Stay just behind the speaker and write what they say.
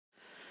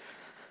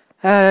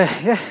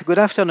Yeah, good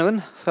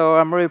afternoon. So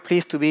I'm very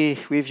pleased to be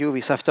with you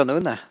this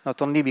afternoon,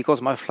 not only because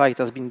my flight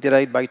has been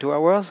delayed by 2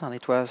 hours and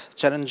it was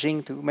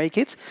challenging to make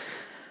it,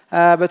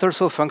 but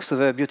also thanks to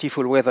the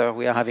beautiful weather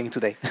we are having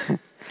today.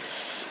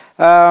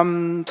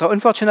 So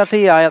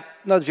unfortunately, I had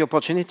not the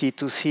opportunity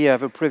to see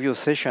the previous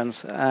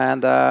sessions,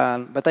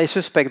 but I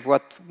suspect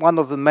one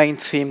of the main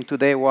themes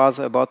today was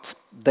about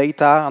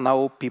data and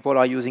how people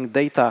are using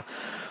data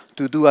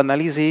to do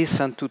analysis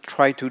and to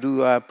try to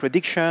do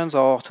predictions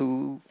or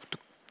to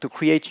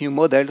create new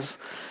models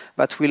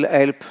that will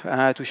help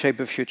to shape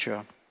the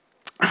future.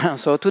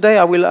 So today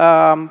I will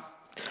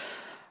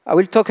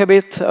talk a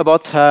bit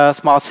about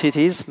smart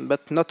cities,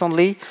 but not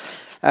only,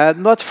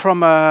 not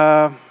from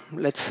a,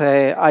 let's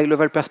say,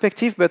 high-level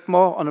perspective, but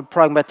more on a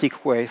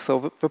pragmatic way.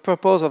 So the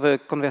purpose of the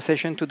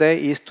conversation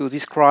today is to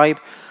describe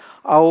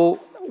how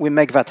we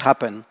make that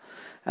happen.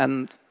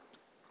 And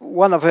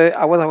what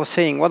I was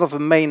saying, one of the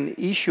main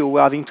issues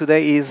we're having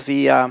today is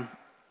the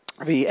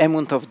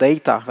amount of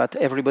data that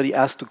everybody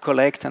has to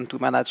collect and to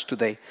manage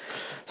today.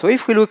 So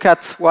if we look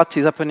at what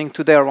is happening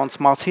today around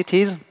smart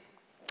cities,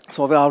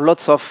 so there are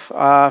lots of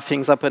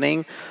things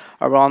happening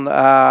around,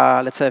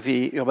 let's say,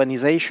 the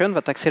urbanization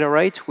that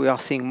accelerates. We are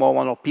seeing more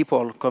and more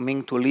people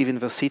coming to live in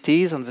the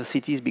cities, and the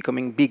cities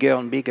becoming bigger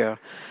and bigger.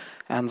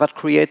 And that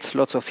creates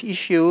lots of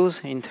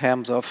issues in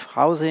terms of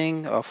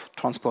housing, of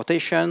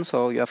transportation,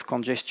 so you have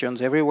congestions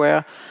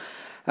everywhere.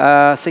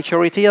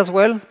 Security as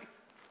well.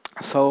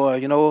 So,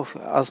 you know,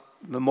 as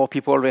the more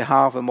people we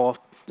have, the more,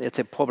 let's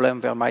say, problem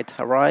there might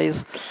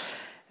arise.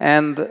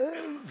 And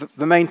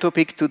the main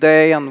topic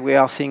today, and we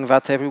are seeing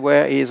that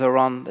everywhere, is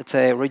around, let's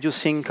say,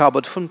 reducing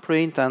carbon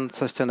footprint and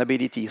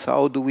sustainability. So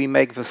how do we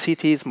make the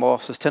cities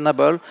more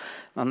sustainable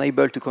and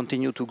able to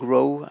continue to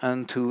grow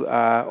and to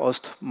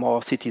host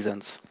more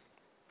citizens?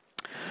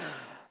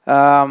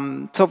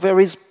 So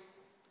there is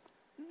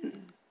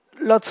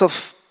lots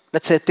of,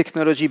 let's say,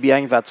 technology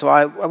behind that. So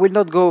I will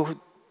not go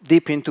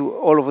deep into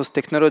all of those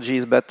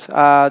technologies, but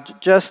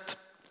just,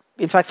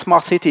 in fact,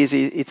 smart cities,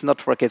 it's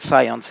not rocket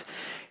science.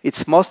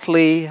 It's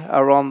mostly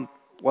around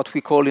what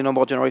we call, in a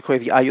more generic way,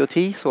 the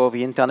IoT, so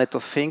the Internet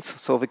of Things,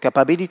 so the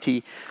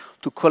capability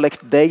to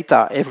collect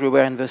data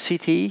everywhere in the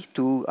city,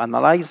 to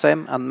analyze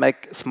them and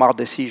make smart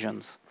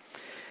decisions.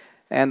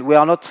 And we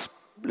are not,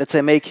 let's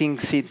say, making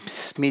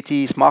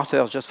SMITI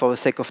smarter just for the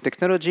sake of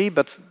technology,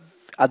 but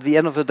at the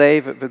end of the day,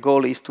 the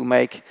goal is to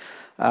make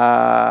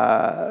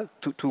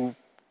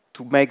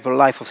to make the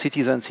life of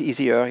citizens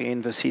easier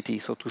in the city,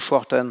 so to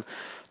shorten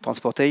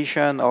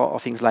transportation or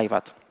things like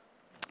that.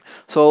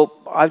 So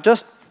I've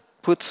just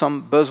put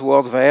some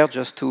buzzwords there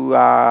just to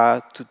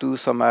do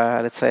some,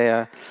 let's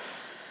say,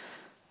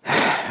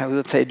 I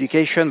would say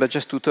education, but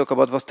just to talk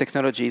about those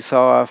technologies. So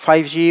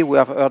 5G, we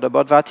have heard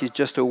about that. It's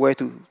just a way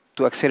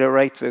to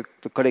accelerate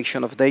the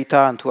collection of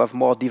data and to have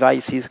more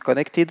devices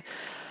connected.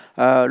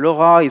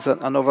 LoRa is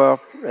another,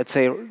 let's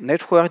say,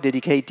 network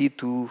dedicated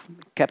to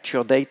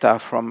capture data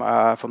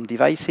from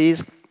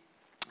devices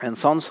and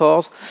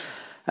sensors.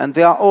 And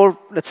they are all,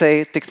 let's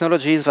say,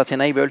 technologies that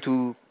enable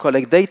to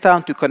collect data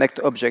and to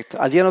connect objects.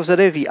 At the end of the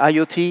day, the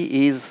IoT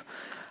is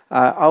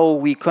how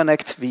we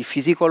connect the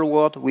physical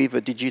world with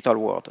the digital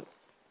world.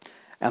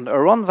 And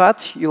around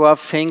that, you have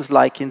things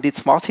like, indeed,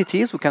 smart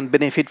cities who can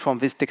benefit from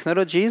these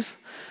technologies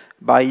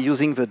by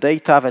using the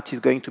data that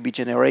is going to be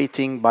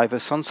generating by the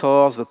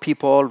sensors, the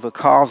people, the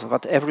cars,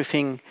 that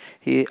everything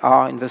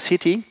are in the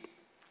city.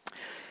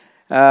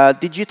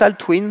 Digital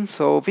twin,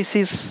 so this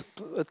is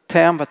a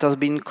term that has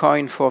been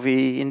coined for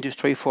the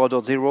Industry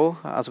 4.0,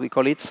 as we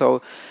call it.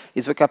 So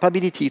it's the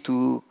capability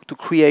to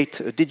create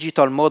a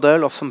digital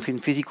model of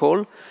something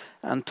physical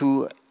and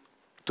to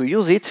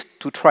use it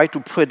to try to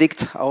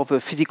predict how the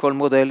physical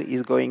model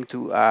is going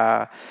to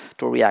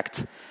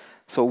react.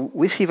 So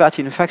we see that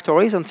in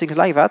factories and things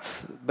like that,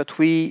 but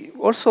we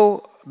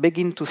also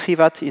begin to see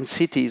that in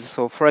cities.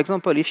 So for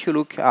example, if you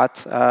look at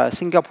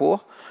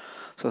Singapore,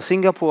 so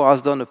Singapore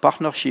has done a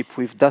partnership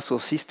with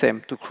Dassault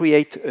Systèmes to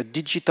create a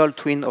digital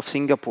twin of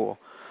Singapore.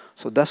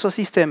 So Dassault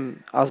Systèmes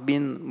has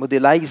been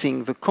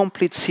modelizing the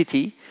complete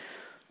city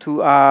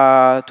to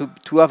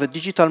have a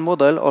digital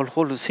model of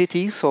all the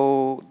city,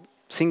 so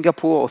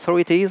Singapore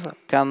authorities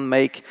can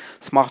make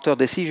smarter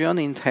decisions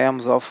in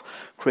terms of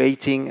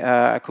creating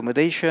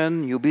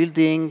accommodation, new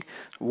building,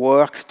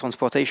 works,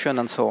 transportation,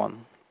 and so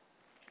on.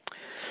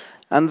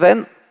 And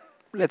then,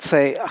 let's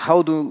say,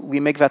 how do we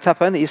make that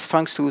happen is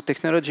thanks to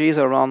technologies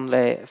around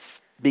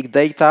big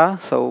data,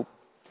 so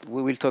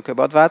we will talk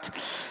about that.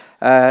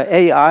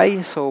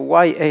 AI, so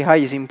why AI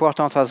is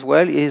important as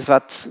well is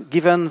that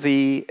given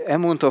the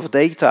amount of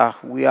data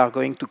we are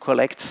going to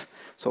collect,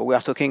 so we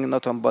are talking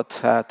not about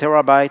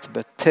terabytes,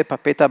 but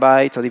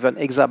petabytes or even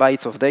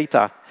exabytes of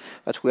data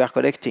that we are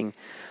collecting.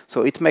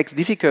 So it makes it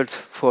difficult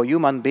for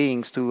human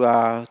beings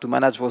to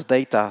manage those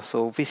data.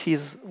 So this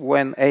is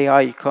when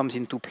AI comes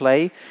into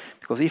play,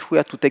 because if we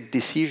have to take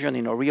decision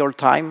in a real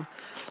time,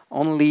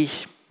 only,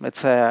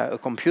 let's say, a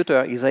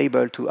computer is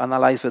able to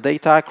analyze the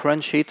data,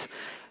 crunch it,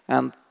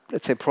 and,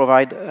 let's say,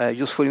 provide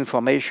useful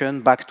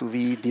information back to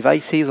the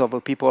devices of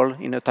the people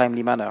in a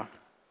timely manner.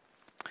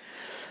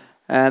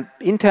 And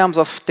in terms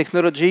of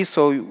technology,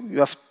 so you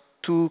have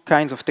two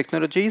kinds of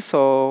technologies.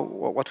 So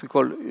what we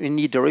call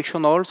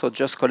unidirectional, so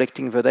just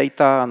collecting the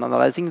data and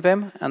analyzing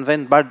them, and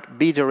then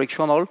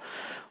bidirectional,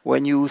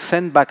 when you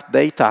send back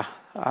data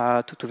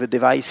to the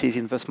devices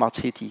in the smart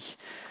city.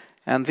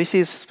 And this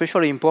is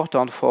especially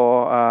important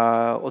for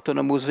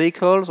autonomous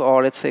vehicles,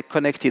 or let's say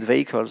connected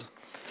vehicles,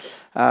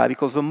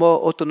 because the more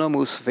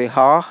autonomous they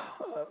are,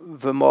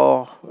 the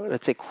more,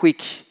 let's say,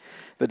 quick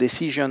the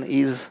decision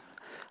is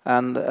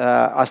and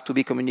has to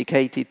be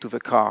communicated to the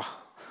car.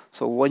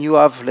 So when you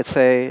have, let's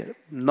say,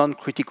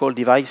 non-critical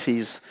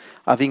devices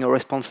having a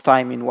response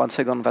time in 1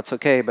 second, that's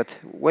okay. But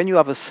when you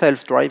have a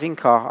self-driving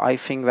car, I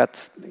think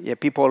that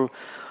people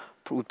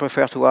would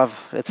prefer to have,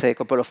 let's say, a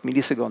couple of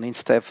milliseconds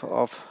instead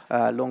of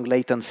long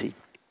latency.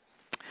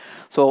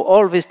 So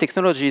all these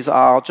technologies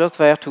are just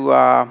there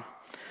to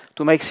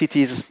make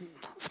cities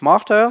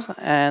smarter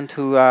and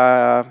to,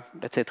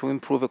 let's say, to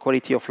improve the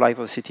quality of life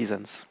of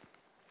citizens.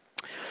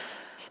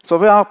 So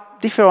there are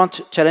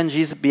different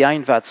challenges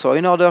behind that. So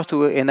in order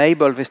to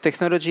enable this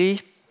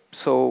technology,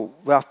 so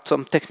there are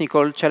some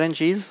technical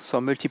challenges, so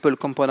multiple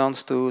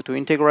components to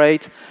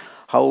integrate,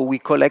 how we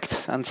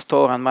collect and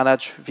store and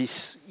manage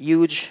this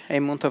huge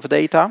amount of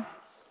data,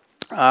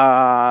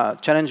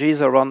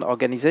 challenges around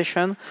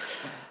organization.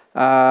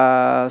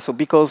 So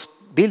because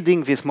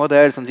building these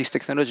models and this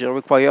technology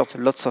requires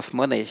lots of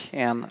money.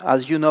 And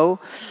as you know,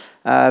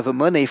 the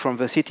money from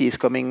the city is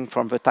coming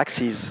from the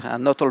taxes,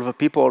 and not all the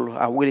people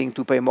are willing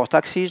to pay more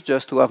taxes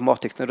just to have more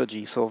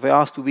technology. So there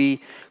has to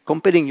be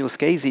compelling use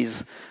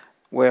cases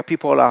where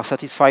people are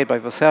satisfied by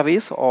the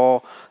service,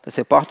 or let's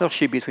say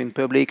partnership between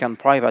public and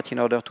private in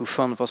order to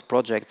fund those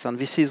projects. And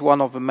this is one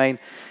of the main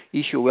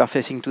issues we are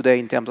facing today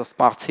in terms of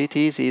smart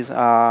cities is,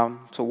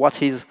 so what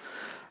is,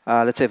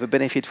 let's say, the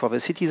benefit for the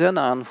citizen,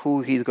 and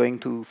who is going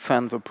to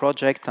fund the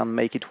project and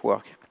make it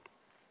work.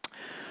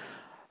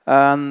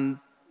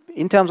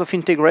 In terms of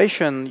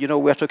integration,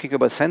 we're talking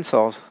about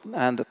sensors,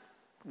 and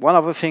one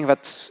of the things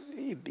that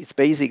it's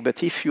basic,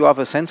 but if you have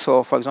a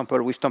sensor, for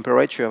example, with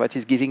temperature, that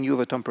is giving you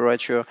the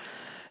temperature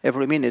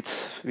every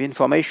minute, the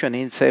information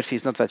in itself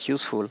is not that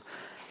useful.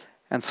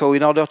 And so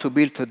in order to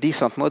build a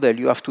decent model,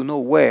 you have to know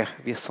where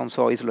this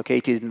sensor is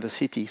located in the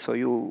city. So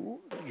you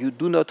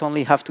do not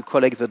only have to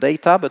collect the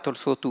data, but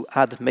also to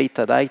add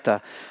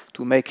metadata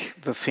to make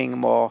the thing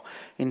more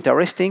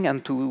interesting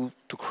and to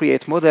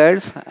create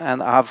models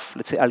and have,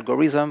 let's say,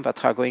 algorithms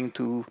that are going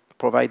to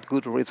provide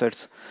good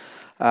results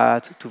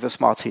to the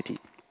smart city.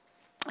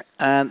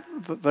 And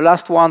the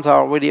last ones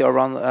are really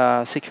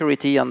around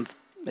security and,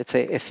 let's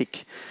say,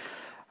 ethics.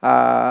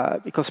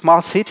 Because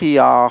smart cities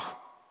are,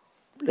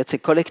 let's say,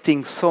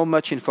 collecting so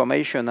much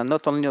information, and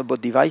not only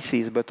about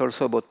devices, but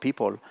also about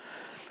people.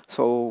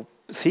 So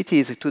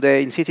cities,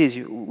 today in cities,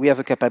 we have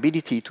a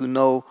capability to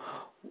know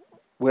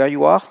where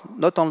you are,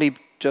 not only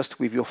just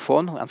with your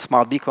phone and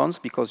smart beacons,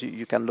 because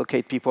you can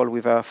locate people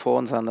with their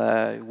phones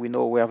and we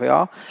know where they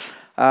are.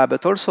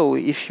 But also,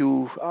 if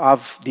you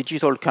have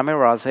digital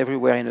cameras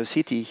everywhere in a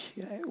city,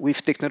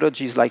 with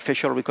technologies like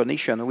facial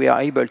recognition, we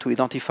are able to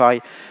identify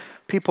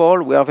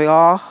people, where they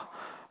are,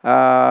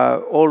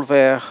 all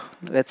their,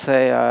 let's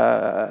say,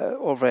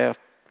 all their,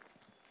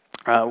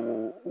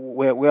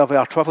 where they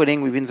are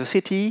traveling within the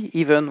city,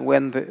 even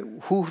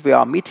when who they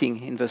are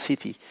meeting in the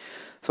city.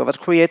 So that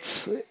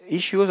creates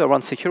issues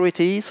around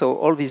security. So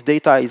all this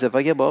data is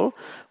available.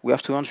 We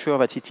have to ensure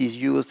that it is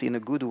used in a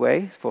good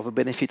way for the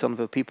benefit of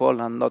the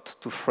people and not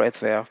to threat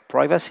their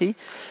privacy.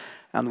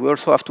 And we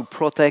also have to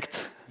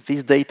protect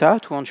this data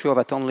to ensure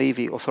that only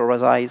the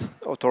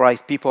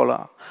authorized people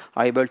are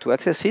able to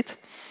access it.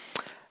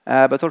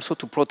 But also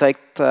to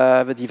protect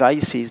the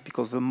devices,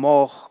 because the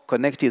more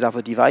connected are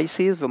the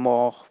devices, the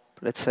more,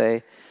 let's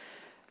say,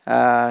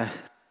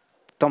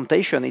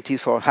 temptation it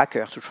is for a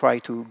hacker to try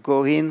to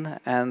go in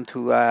and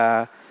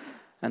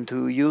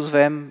to use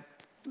them,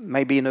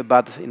 maybe in a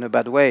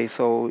bad way.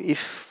 So if,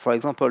 for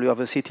example, you have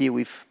a city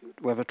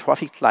where the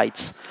traffic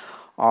lights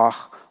are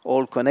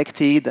all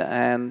connected,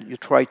 and you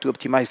try to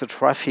optimize the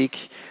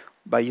traffic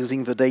by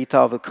using the data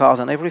of the cars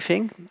and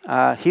everything,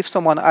 if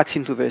someone hacks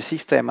into the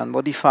system and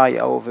modify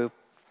how the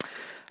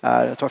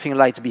traffic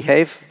lights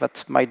behave,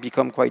 that might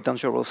become quite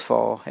dangerous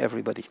for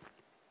everybody.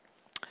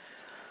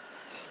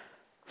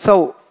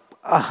 So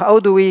how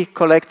do we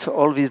collect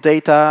all this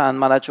data and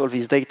manage all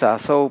this data?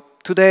 So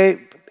today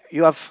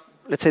you have,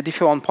 let's say,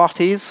 different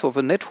parties, so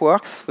the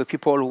networks, the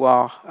people who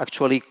are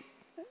actually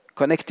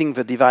connecting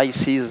the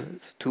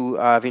devices to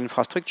the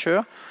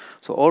infrastructure.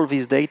 So all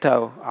this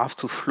data has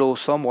to flow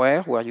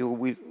somewhere where you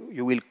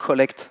will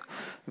collect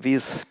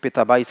these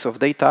petabytes of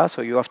data,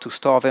 so you have to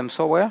store them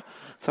somewhere.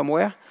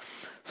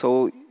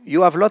 So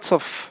you have lots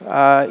of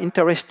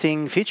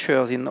interesting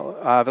features in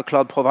the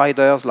cloud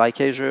providers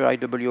like Azure,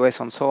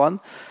 AWS, and so on.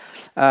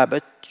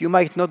 But you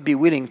might not be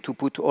willing to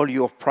put all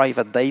your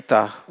private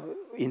data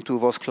into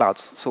those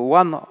clouds. So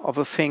one of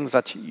the things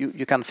that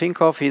you can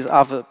think of is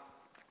have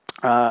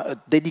a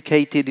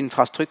dedicated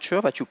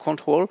infrastructure that you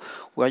control,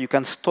 where you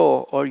can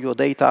store all your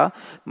data,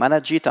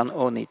 manage it, and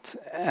own it.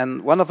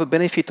 And one of the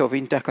benefits of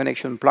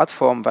interconnection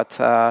platform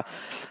that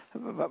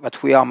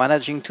we are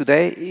managing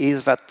today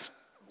is that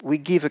we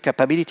give a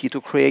capability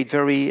to create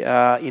very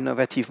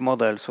innovative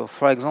models. So,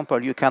 for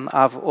example, you can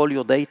have all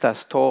your data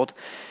stored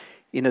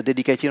in a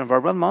dedicated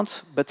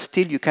environment, but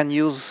still you can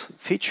use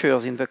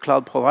features in the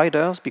cloud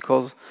providers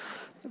because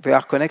they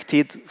are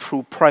connected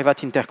through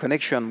private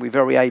interconnection with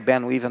very high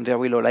bandwidth and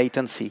very low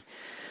latency.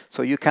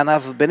 So you can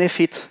have the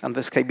benefit and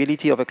the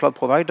scalability of the cloud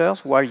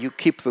providers while you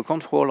keep the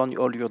control on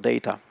all your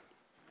data.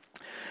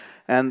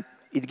 And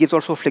it gives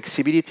also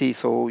flexibility,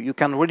 so you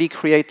can really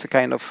create a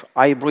kind of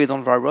hybrid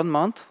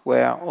environment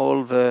where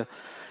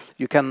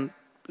you can,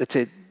 let's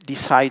say,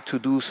 decide to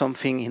do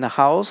something in a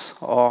house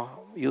or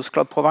use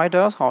cloud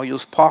providers or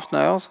use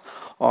partners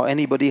or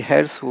anybody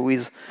else who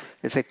is,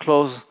 let's say,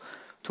 close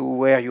to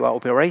where you are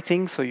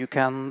operating. So you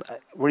can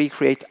really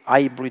create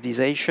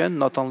hybridization,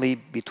 not only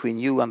between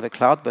you and the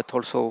cloud, but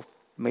also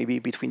maybe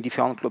between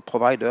different cloud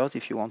providers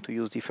if you want to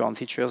use different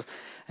features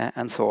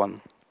and so on.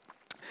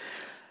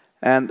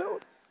 And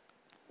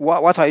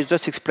what I was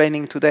just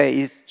explaining today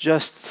is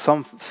just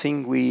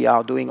something we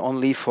are doing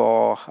only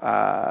for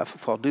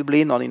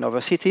Dublin or in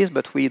other cities,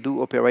 but we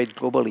do operate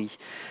globally.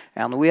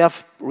 And we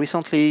have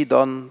recently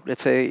done,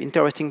 let's say,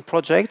 interesting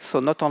projects, so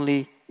not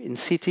only in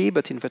city,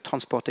 but in the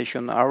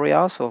transportation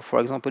area. So, for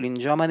example, in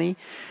Germany,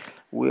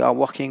 we are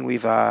working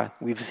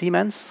with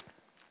Siemens,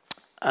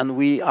 and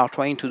we are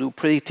trying to do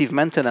predictive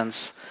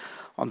maintenance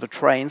on the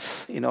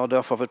trains in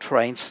order for the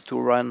trains to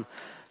run,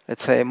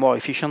 let's say, more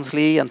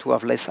efficiently and to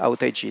have less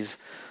outages.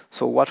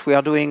 So what we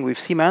are doing with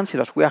Siemens is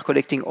that we are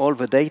collecting all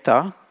the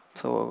data.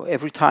 So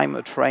every time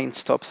a train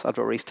stops at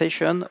a rail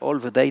station, all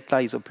the data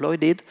is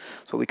uploaded,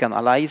 so we can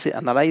analyze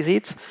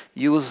it,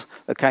 use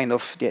a kind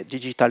of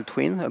digital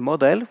twin, a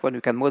model, where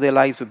you can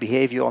modelize the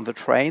behavior on the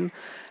train,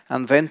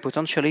 and then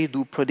potentially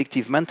do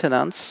predictive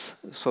maintenance,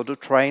 so the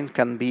train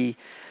can be,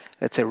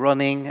 let's say,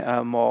 running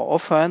more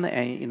often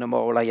and in a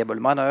more reliable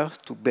manner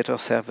to better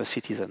serve the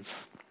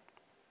citizens.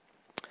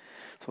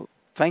 So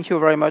thank you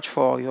very much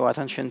for your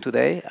attention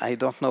today. I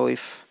don't know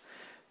if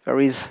there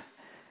is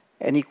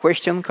any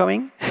question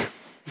coming?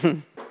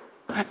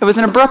 It was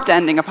an abrupt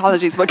ending.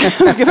 Apologies, but give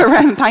it a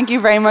round. Thank you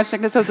very much,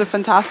 Nicolas. That was a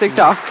fantastic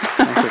talk.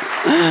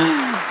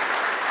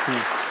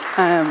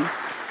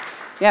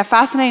 Yeah,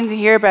 fascinating to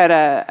hear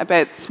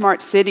about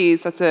smart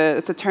cities. It's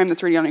a term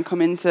that's really only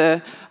come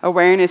into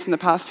awareness in the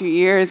past few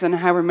years, and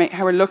how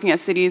we're looking at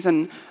cities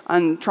and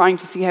trying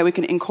to see how we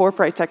can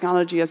incorporate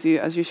technology, as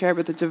you shared,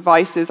 with the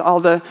devices,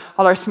 all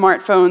our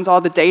smartphones,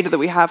 all the data that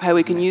we have, how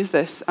we can use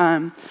this.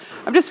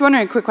 I'm just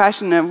wondering, a quick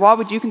question: what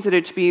would you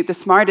consider to be the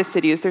smartest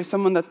city? Is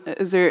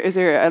there is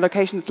there a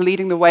location that's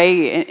leading the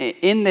way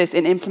in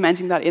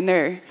implementing that in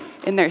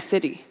their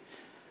city?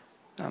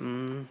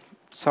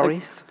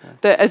 Sorry?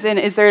 As in,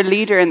 is there a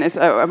leader in this?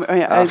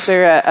 Is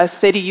there a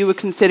city you would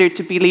consider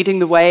to be leading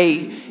the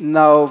way?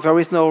 No, there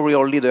is no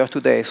real leader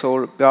today.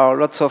 So there are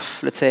lots of,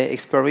 let's say,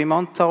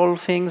 experimental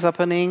things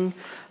happening.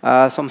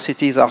 Some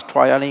cities are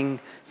trialing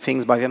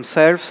things by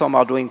themselves. Some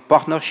are doing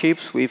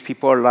partnerships with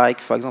people like,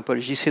 for example,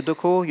 JC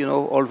Deco, you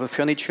know, all the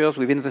furnitures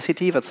within the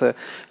city. That's a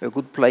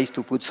good place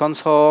to put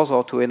sensors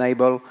or to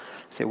enable,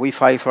 say,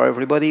 Wi-Fi for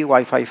everybody,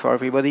 Wi-Fi for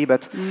everybody.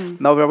 But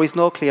now there is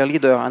no clear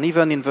leader. And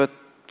even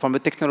from a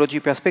technology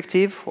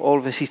perspective,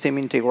 all the system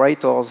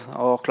integrators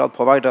or cloud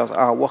providers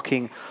are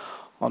working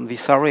on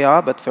this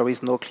area, but there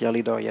is no clear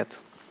leader yet.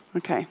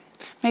 Okay.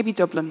 Maybe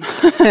Dublin.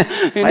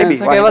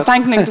 Maybe. Okay, well,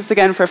 thank Nicolas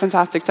again for a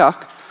fantastic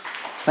talk.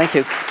 Thank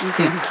you. Thank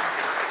you.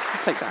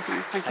 I'll take that from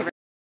you. Thank you very much.